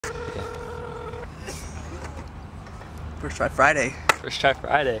First try Friday. First try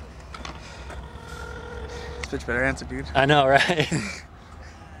Friday. Such a better answer, dude. I know, right?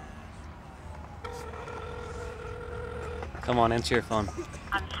 Come on, answer your phone.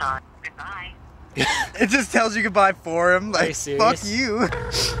 I'm sorry. Goodbye. It just tells you goodbye for him. Like, fuck you.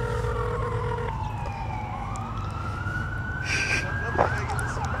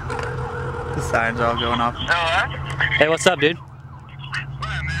 The signs are all going off. Hey, what's up, dude? What,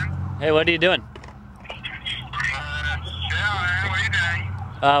 man? Hey, what are you doing? Chill, man. What are you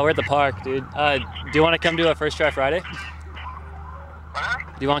doing? We're at the park, dude. Do you want to come do a First Try Friday? What?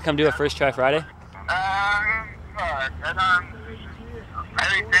 Do you want to come do a First Try Friday? Fuck.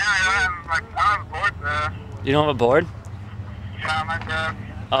 Everything. I don't have a board, You don't have a board? yeah, my dad.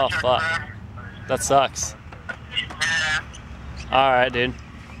 Oh, fuck. That sucks. Yeah. Alright, dude.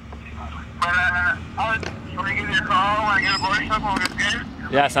 But, I'll just give you a call when I get a board or something. We'll get together.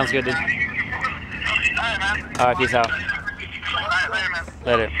 Yeah, sounds good, dude. Alright, man. Alright, peace out. Alright, later, man.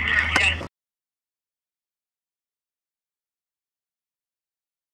 Later.